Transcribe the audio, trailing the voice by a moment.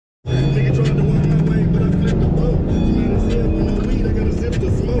Nigga tried to walk my way, but I flipped the boat. You might as well with no weed, I got a zip to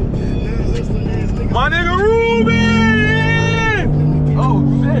smoke. Now hustling ass nigga. My nigga Ruben! Oh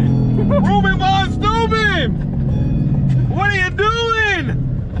shit! Ruben Von Steuben! What are you doing?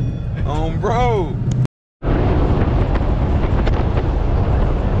 Bro.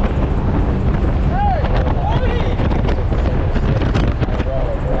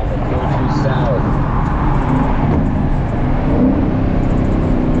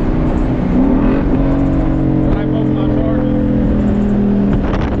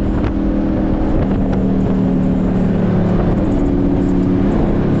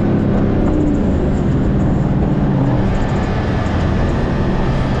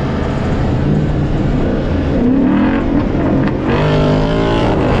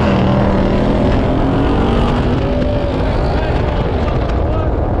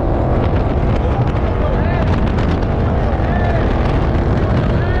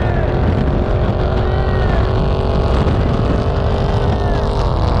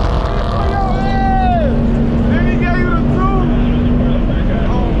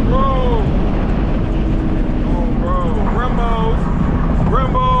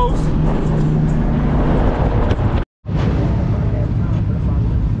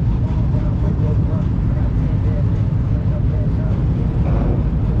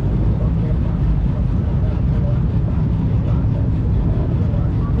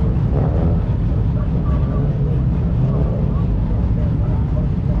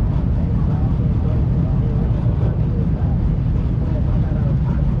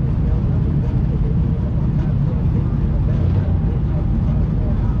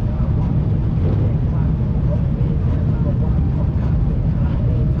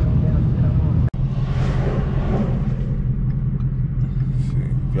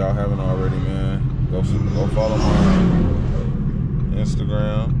 Y'all haven't already, man, go follow my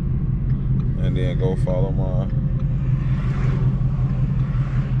Instagram, and then go follow my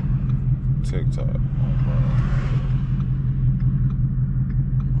TikTok.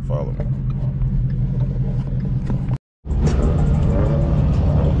 Follow me.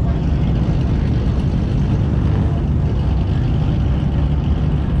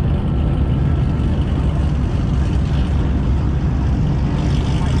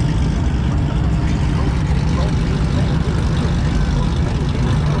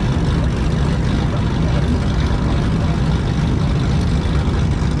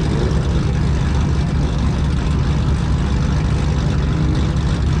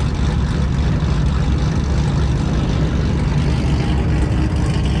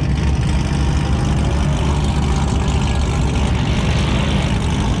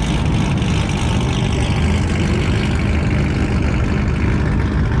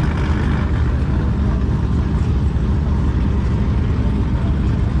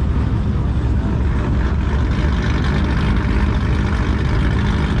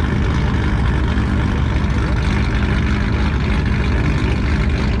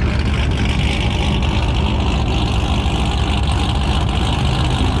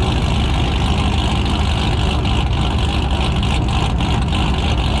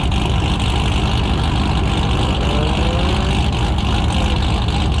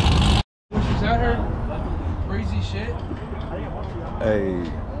 Hey,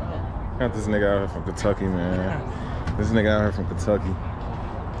 got this nigga out here from Kentucky, man. This nigga out here from Kentucky.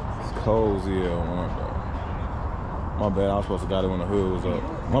 It's cold as hell, man. My bad, I was supposed to got it when the hood was up.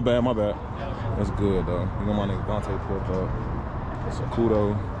 My bad. That's good, though. You know my nigga Vontae pulled up. So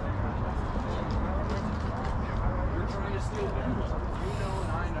kudo.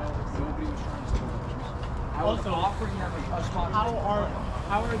 Also offering them a spot.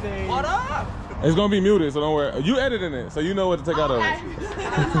 How are they? What up? It's gonna be muted, so don't worry. You editing it, so you know what to take out of it. Yeah,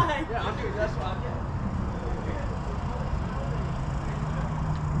 I'm doing that's what I'm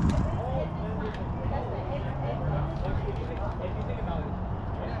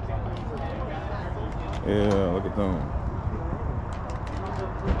Yeah, look at them.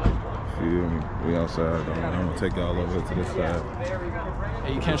 Feel me? We outside, though. I'm gonna take y'all over to this side.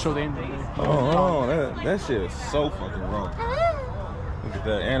 Hey, you can't show the end. Oh, that shit is so fucking wrong. Look at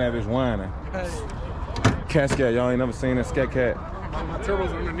that, and that bitch whining. Cat scat, y'all ain't never seen that scat cat. My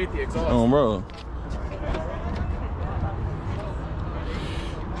turbos are underneath the exhaust. Oh, bro.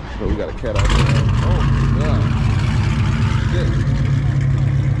 But we got a cat out there. Oh, God. Shit.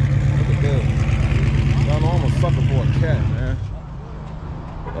 Look at that. Y'all know I'm a sucker for a cat, man.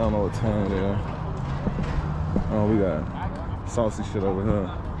 I don't know what time it is. Oh, we got saucy shit over here.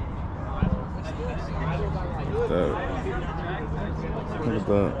 Look at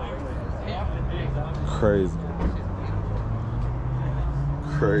that. Crazy.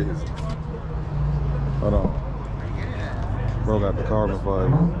 crazy. Hold on. Bro got the carbon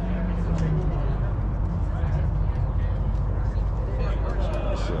fiber.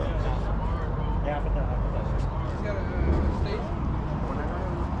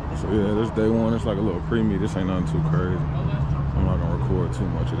 So yeah, this day one. It's like a little pre-meet. This ain't nothing too crazy. I'm not gonna record too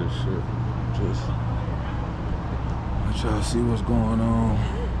much of this shit. Just let y'all see what's going on.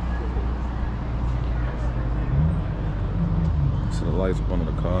 See the lights up under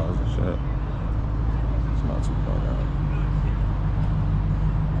the cars and shit. It's not too far down.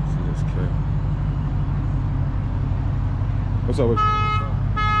 See this cat. What's up with you?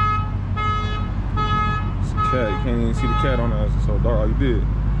 It's a cat. You can't even see the cat on us. It's so dark. Oh, you did.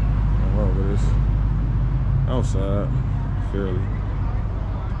 Oh, but it's outside, fairly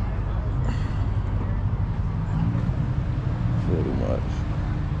much.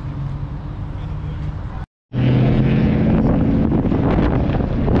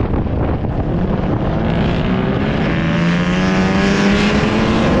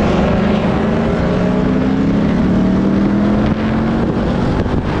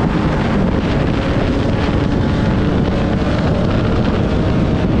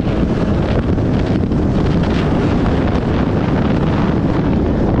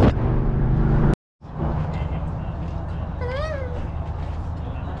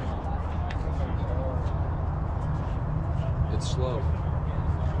 Slow.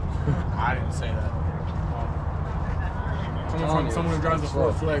 I didn't say that. Someone who drives a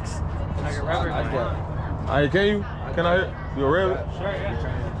Ford Flex. I can rev it. Alright, can you? Can I? You rev it? Sure,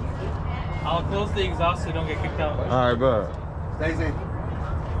 yeah. I'll close the exhaust so you don't get kicked out. Alright, bud. Daisy.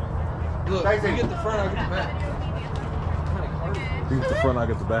 Look, Daisy. you get the front, I'll get the back. You get the front, I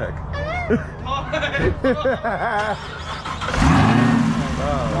get the back.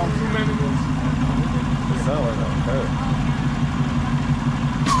 Wow. 2 minutes. It sounds like that. Okay.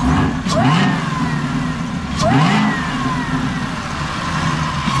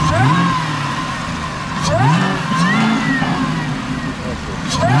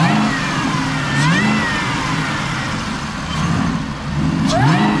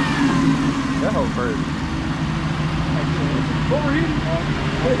 That whole crazy. Overheating.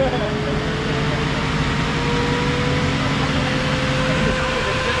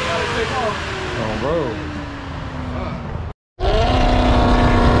 Oh, bro.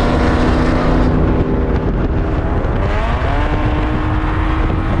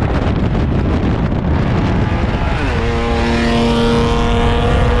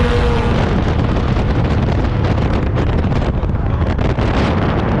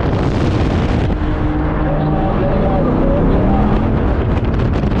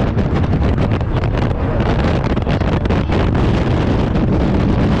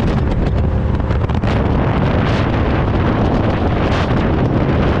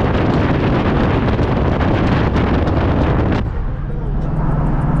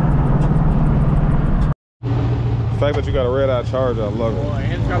 The fact that you got a red-eye Charger, I love it.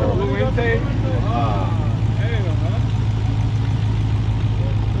 And it's got a blue intake.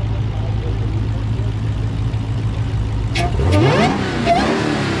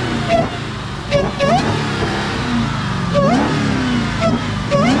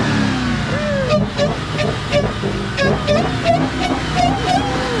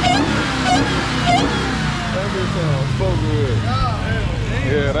 That bitch sounds so good.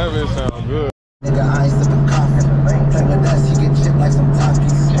 Yeah, that bitch sounds good. Nigga, I ain't sippin' coffee. Take the dust, he get chipped like some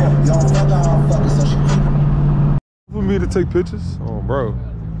Takis. You don't fuck her, I don't fuck her, so she creepin'. For me to take pictures? Oh, bro.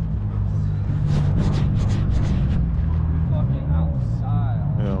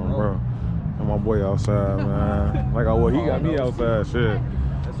 Yeah, bro. And my boy outside, man. Like, well, he got me outside, shit.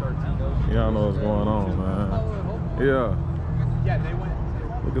 Y'all know what's going on, man. Yeah.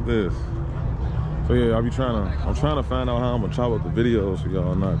 Look at this. So yeah, I'm trying to find out how I'm gonna chop up the videos for y'all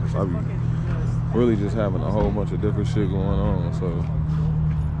or not, cause I be really just having a whole bunch of different shit going on. So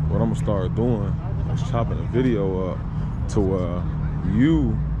what I'm gonna start doing is chopping the video up to where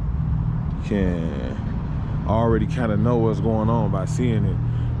you can already kind of know what's going on by seeing it,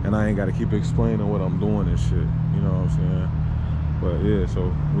 and I ain't gotta keep explaining what I'm doing and shit. You know what I'm saying? But yeah,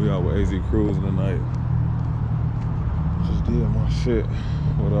 so we out with AZ Cruising tonight. Just did my shit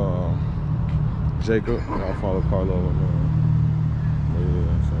with Jacob. I'll follow Carlo, man. But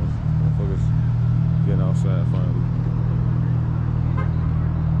yeah, so motherfuckers getting outside finally.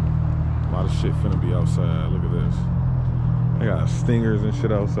 A lot of shit finna be outside. Look at this. They got stingers and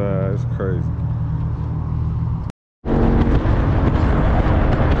shit outside. It's crazy.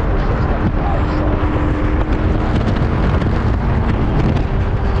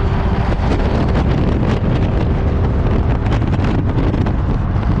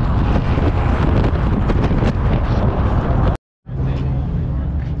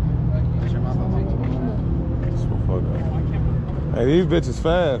 these bitches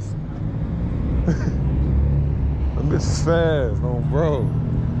fast. Them bitches fast, no bro.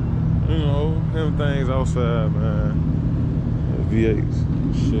 You know, them things outside, man. V8s,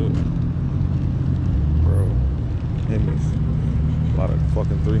 shit. Bro, Hemis. A lot of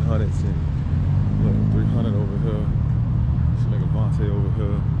fucking 300s and look, 300 over here. This nigga Vontae over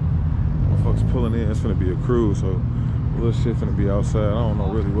here. Motherfuckers pulling in. It's finna be a cruise, so little shit finna be outside. I don't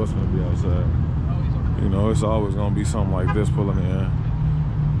know really what's finna be outside. You know, it's always gonna be something like this pulling in.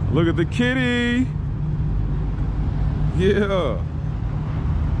 Look at the kitty. Yeah.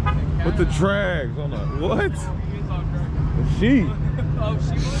 With the drags on the what? She.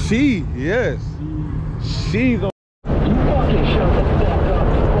 She, yes. She's on. You fucking shut the fuck up,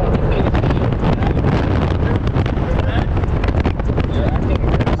 you fucking piece of shit. You're acting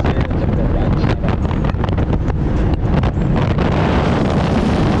very stereotypical, right? Shut up.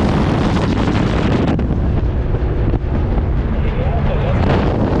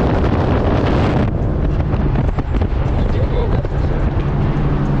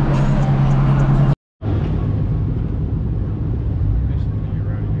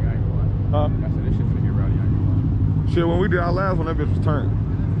 Shit, when we did our last one, that bitch was turned.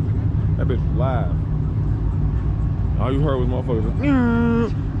 That bitch was live. All you heard was motherfuckers like,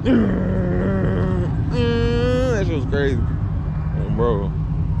 that shit was crazy. And bro,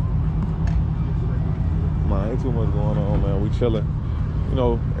 man, ain't too much going on, man. We chilling. You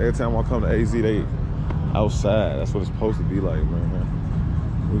know, every time I come to AZ, they outside. That's what it's supposed to be like, man.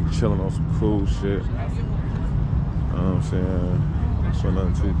 We chilling on some cool shit. You know what I'm saying? So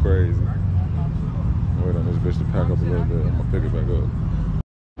nothing too crazy. Wait on this bitch to pack up a little bit. I'm gonna pick it back up.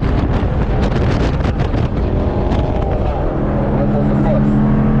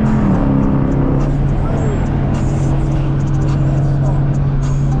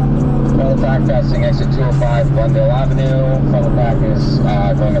 Follow pack passing exit 205 Glendale Avenue. Follow pack is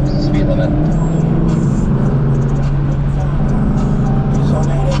going up to the speed limit.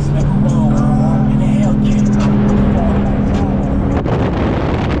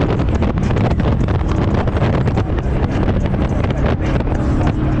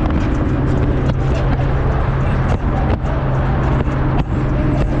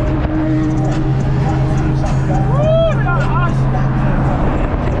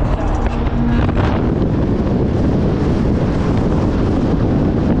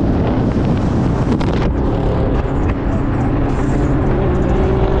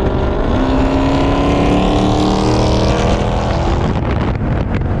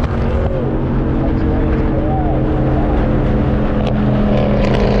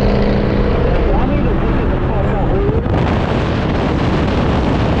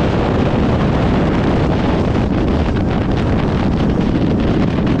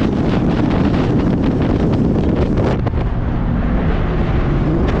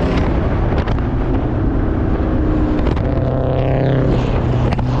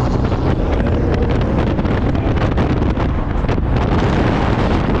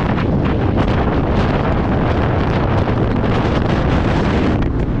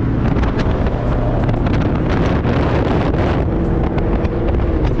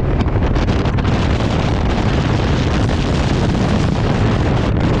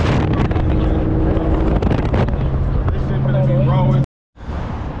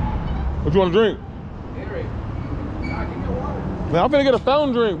 What you want to drink? Man, I'm finna get a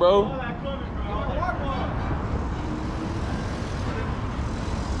fountain drink, bro.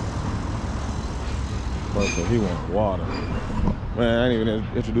 Bro, so he wants water. Man, I ain't even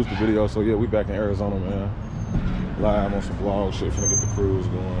introduced the video, so yeah, we back in Arizona, man. Live on some vlog shit, finna get the cruise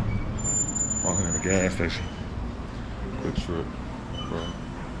going. Walking in the gas station. Good trip, bro.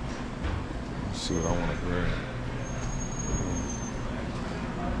 Let's see what I want to grab.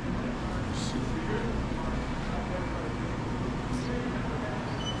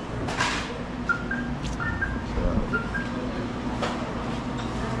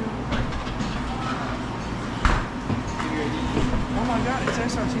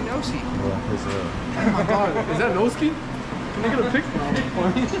 Oh my god, is that Noski? Can I get a picture of it for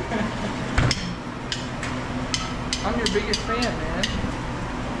me? I'm your biggest fan, man.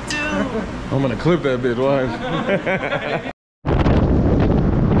 Dude! I'm gonna clip that bitch, watch.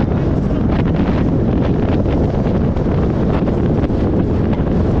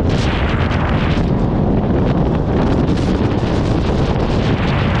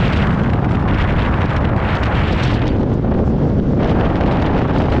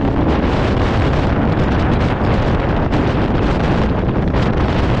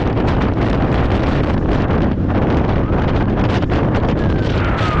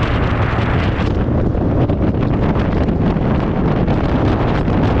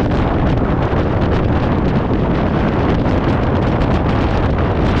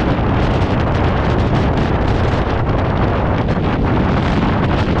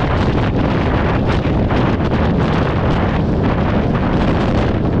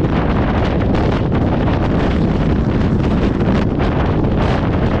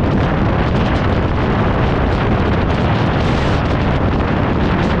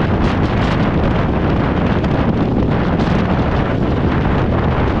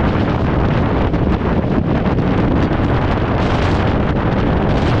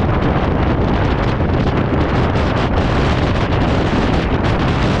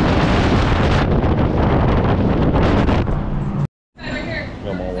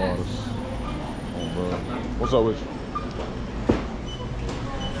 What's up with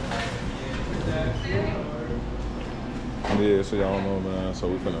you? Yeah, so y'all don't know, man. So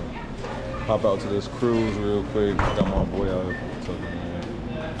we finna pop out to this cruise real quick. I got my boy out here from Kentucky, man.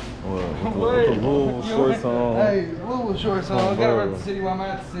 With the Louisville shorts on. Hey, Louisville shorts on. I gotta run the city while I'm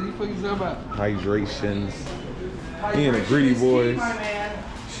at the city. Fuck you so about. Hydrations. He and the greedy boys.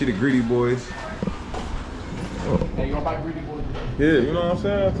 She the greedy boys. Hey, you wanna buy greedy boy? Yeah, you know what I'm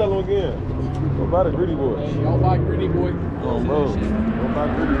saying? Tell them again. Go buy the greedy boys. Hey, y'all buy greedy boy. Oh, bro. Go buy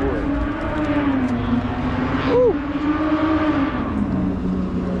greedy boys. Woo!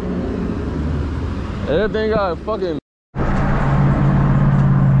 Everything got fucking.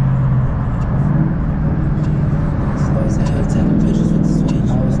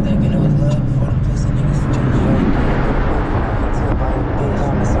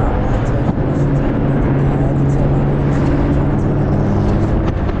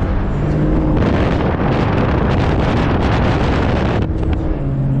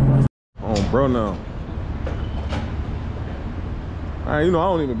 Bro, no. You know, I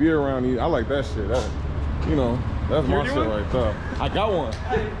don't even be around these. I like that shit. That, you know, that's my shit right there. I got one.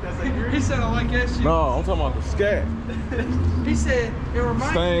 He said I like that shit. No, I'm talking about the scat. He said it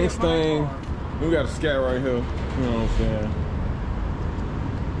reminds me of Sting. We got a scat right here. You know what I'm saying?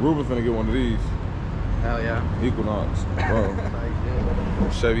 Ruben finna get one of these. Hell yeah. Equinox, bro.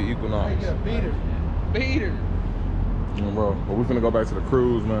 Chevy Equinox. Beater. You know, bro. But we finna go back to the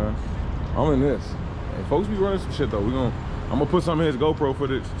cruise, man. I'm in this. Hey, folks be running some shit though. I'm gonna put some of his GoPro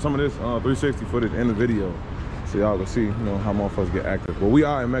footage, some of this 360 footage in the video, so y'all can see, you know, how motherfuckers get active. But we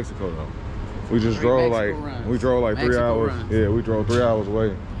are in Mexico though. We just drove like 3 hours. Yeah, we drove 3 hours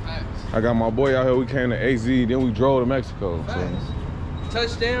away. I got my boy out here. We came to AZ, then we drove to Mexico. So.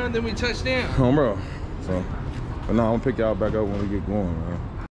 Touchdown, then we touched down. Oh, bro. So, but no, I'm gonna pick y'all back up when we get going, man.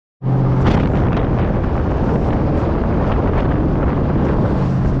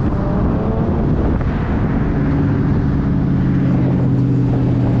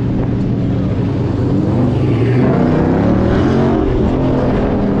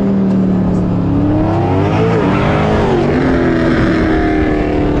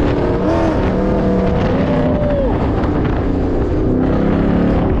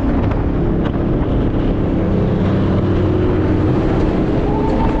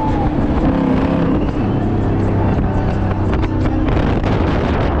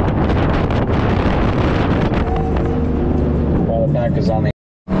 Is on the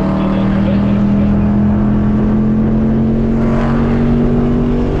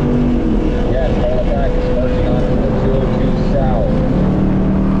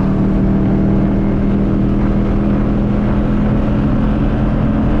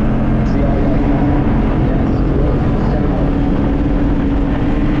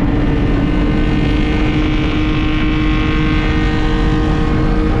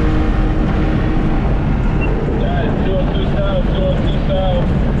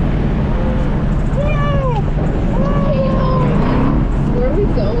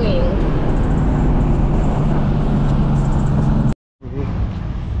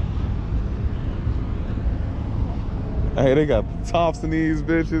Hey, they got the tops in these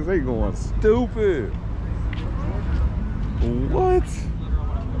bitches. They going stupid. What?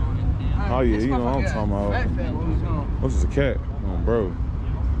 Oh yeah, you know what I'm talking about. What's this, a cat? Oh, bro.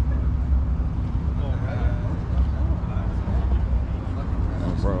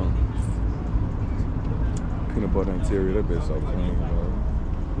 Oh, bro. Peanut butter interior, that bitch so clean,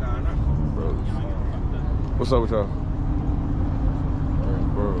 bro. What's up with y'all?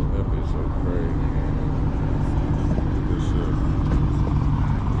 Bro, that bitch so crazy.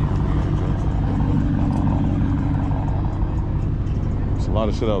 It's a lot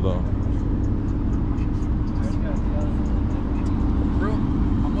of shit out though. Bro,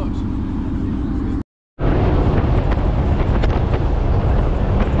 how much?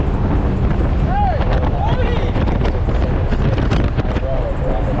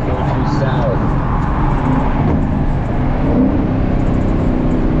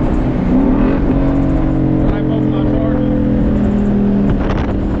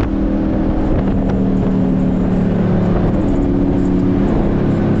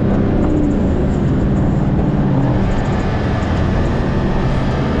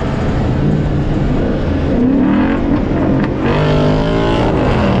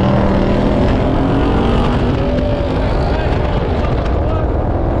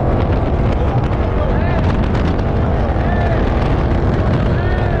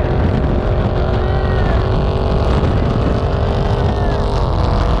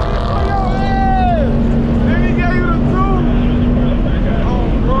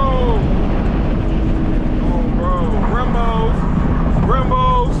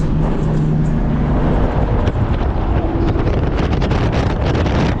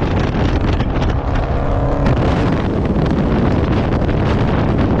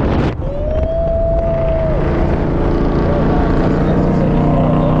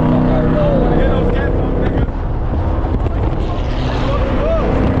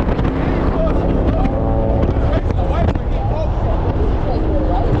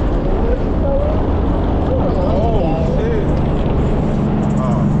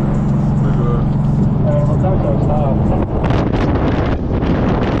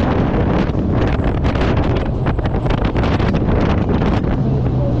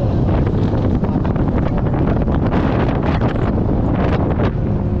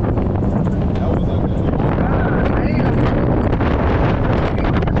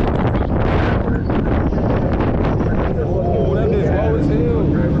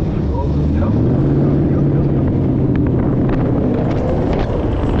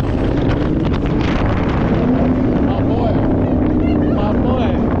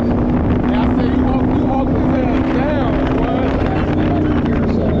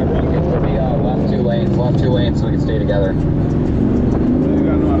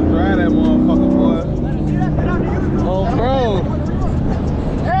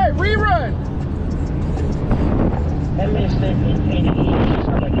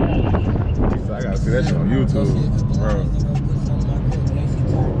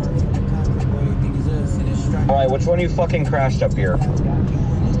 Alright, which one of you fucking crashed up here?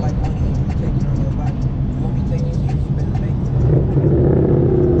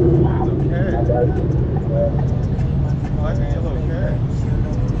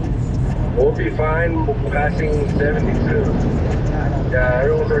 We'll be fine passing 72. Yeah,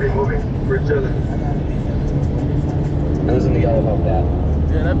 everyone's already moving. We're chilling. Who's in the yellow above that?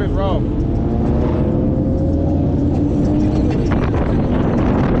 Yeah, that bitch wrong.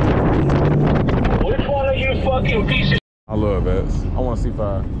 Which one of you fucking pieces? I love bats. I want a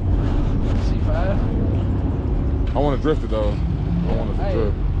C5. C5? I want to drift it though. I want it to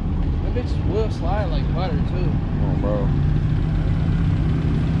drift. That bitch will slide like butter too. Oh, bro.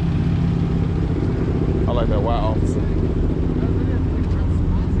 I like that white officer.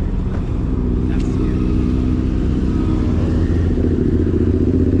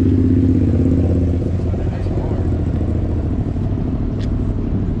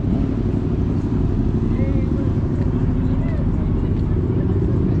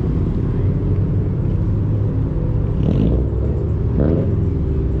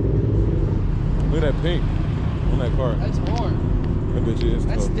 Look at that pink on that car. That's more. That bitch is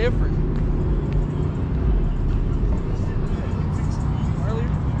That's tough. different.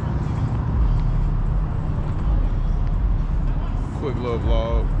 Quick little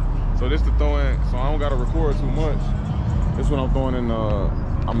vlog. So this the throwing, so I don't gotta record too much. This when I'm throwing in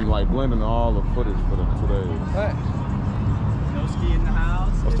I'm like blending all the footage for today. What? No ski in the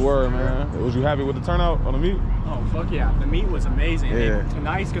house. What's the word, man? Was you happy with the turnout on the meet? Oh, fuck yeah. The meet was amazing. Yeah.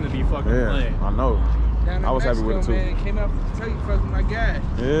 Tonight's gonna be fucking Yeah, lit. I know. Down in I was happy with it too. Mexico, man, it came out to tell you fucking my guy.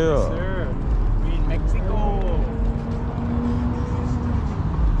 Yeah. Sir. We in Mexico.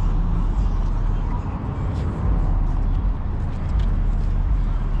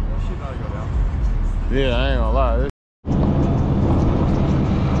 Yeah, I ain't gonna lie.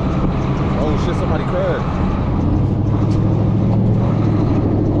 Oh shit, somebody crashed.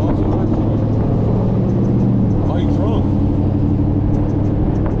 Oh, he drunk.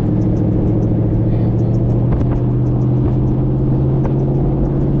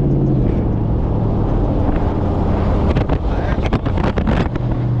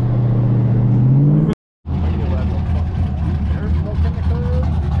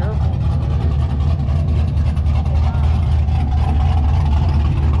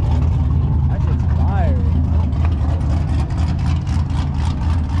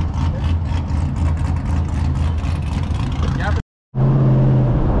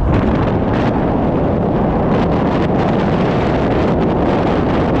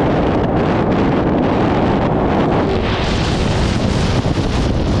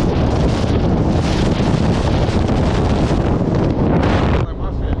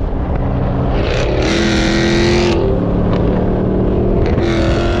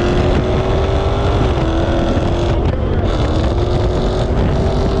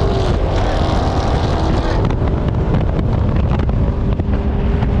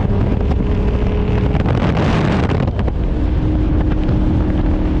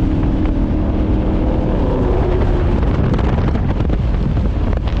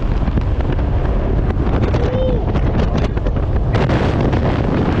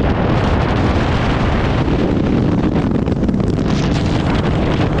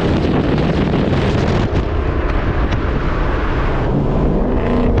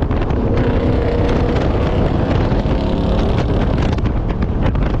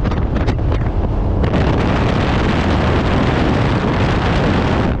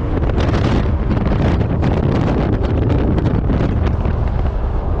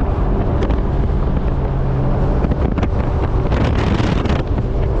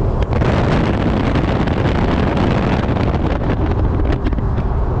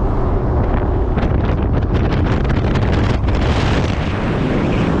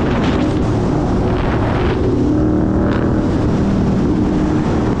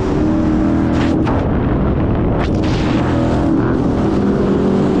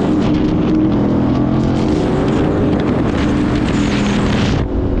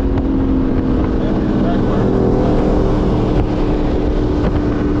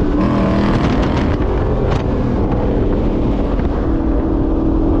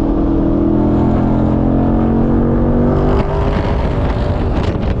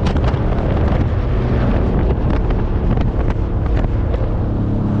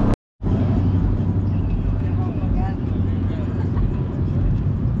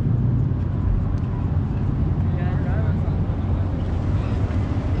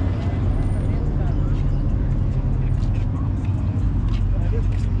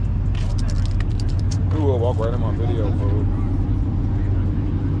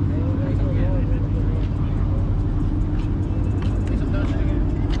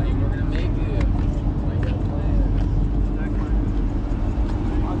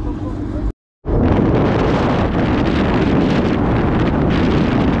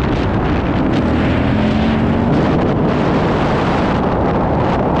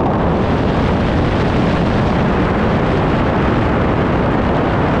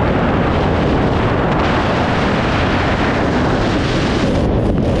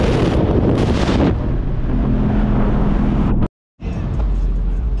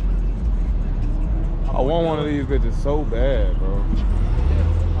 bitch is so bad, bro. Oh,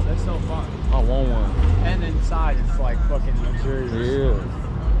 that's so fun. I want one. And inside it's like fucking luxurious. Yeah.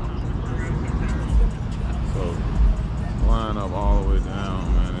 So line up all the way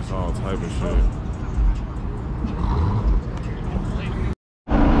down, man. It's all type of shit.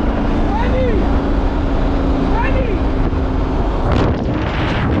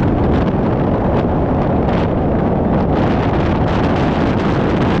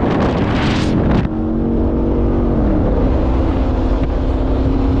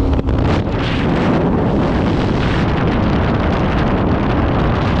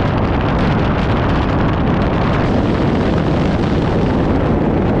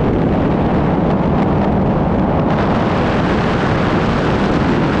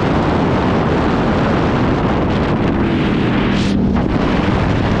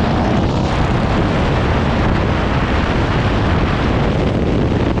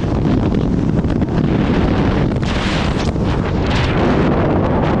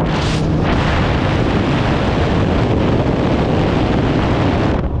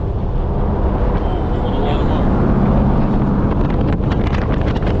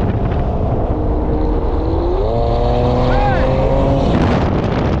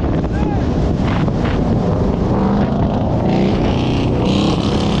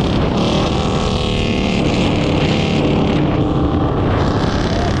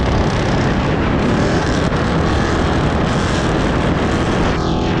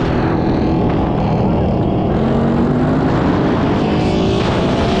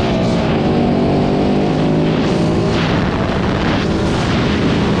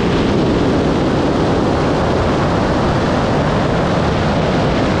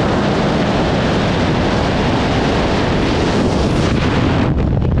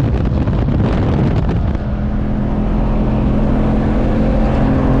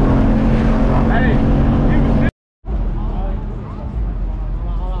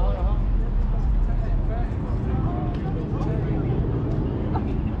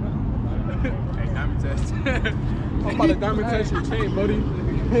 I'm about to diamond test your chain, buddy.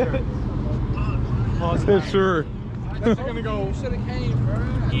 Sure. That's gonna go. You should have came, bro.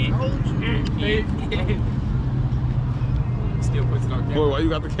 Still puts it on camera. Boy, why you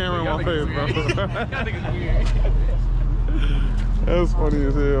got the camera in my face, bro? That nigga's weird. That's funny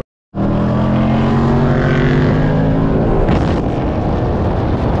as hell.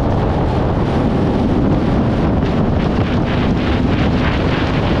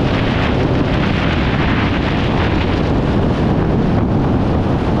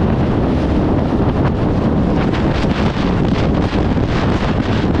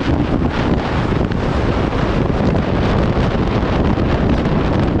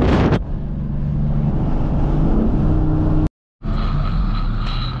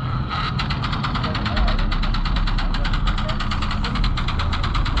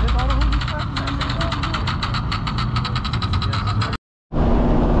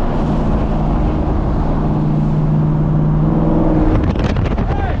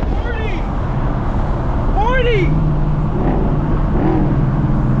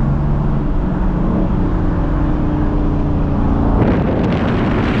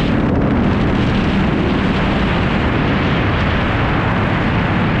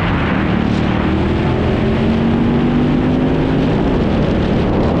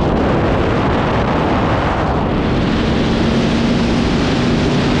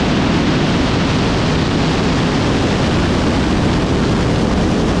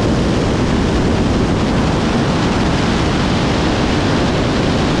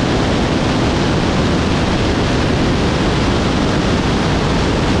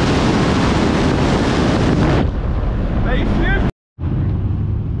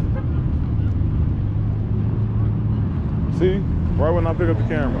 See? Right when I pick up the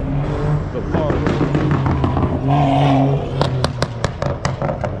camera. The park.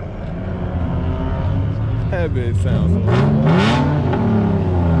 That bitch sounds so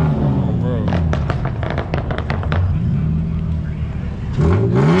bro.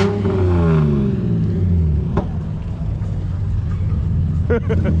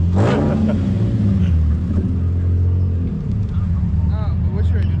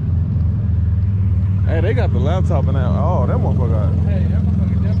 Hey, they got the laptop in there. Oh, that motherfucker got it. Hey, that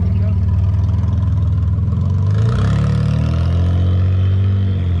motherfucker definitely got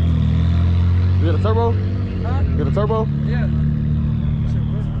You get a turbo? Huh? You get a turbo? Yeah.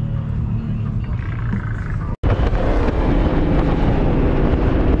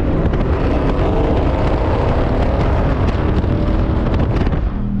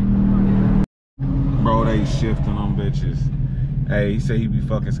 Bro, they shifting them bitches. Hey, he said he be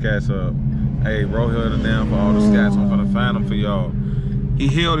fucking scats up. Hey, bro held it down for all the scats. I'm gonna find them for y'all. He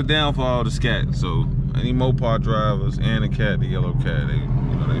held it down for all the scats. So any Mopar drivers and the cat, the yellow cat, they, you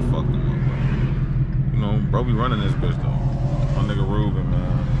know, they fucked him up. You know, bro be running this bitch though. My nigga Ruben,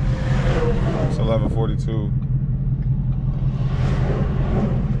 man. It's 11:42.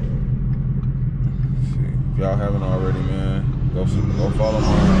 If y'all haven't already, man, go follow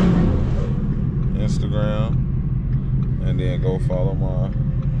my Instagram, and then go follow my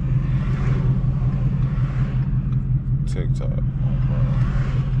TikTok.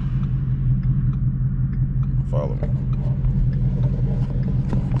 Follow me.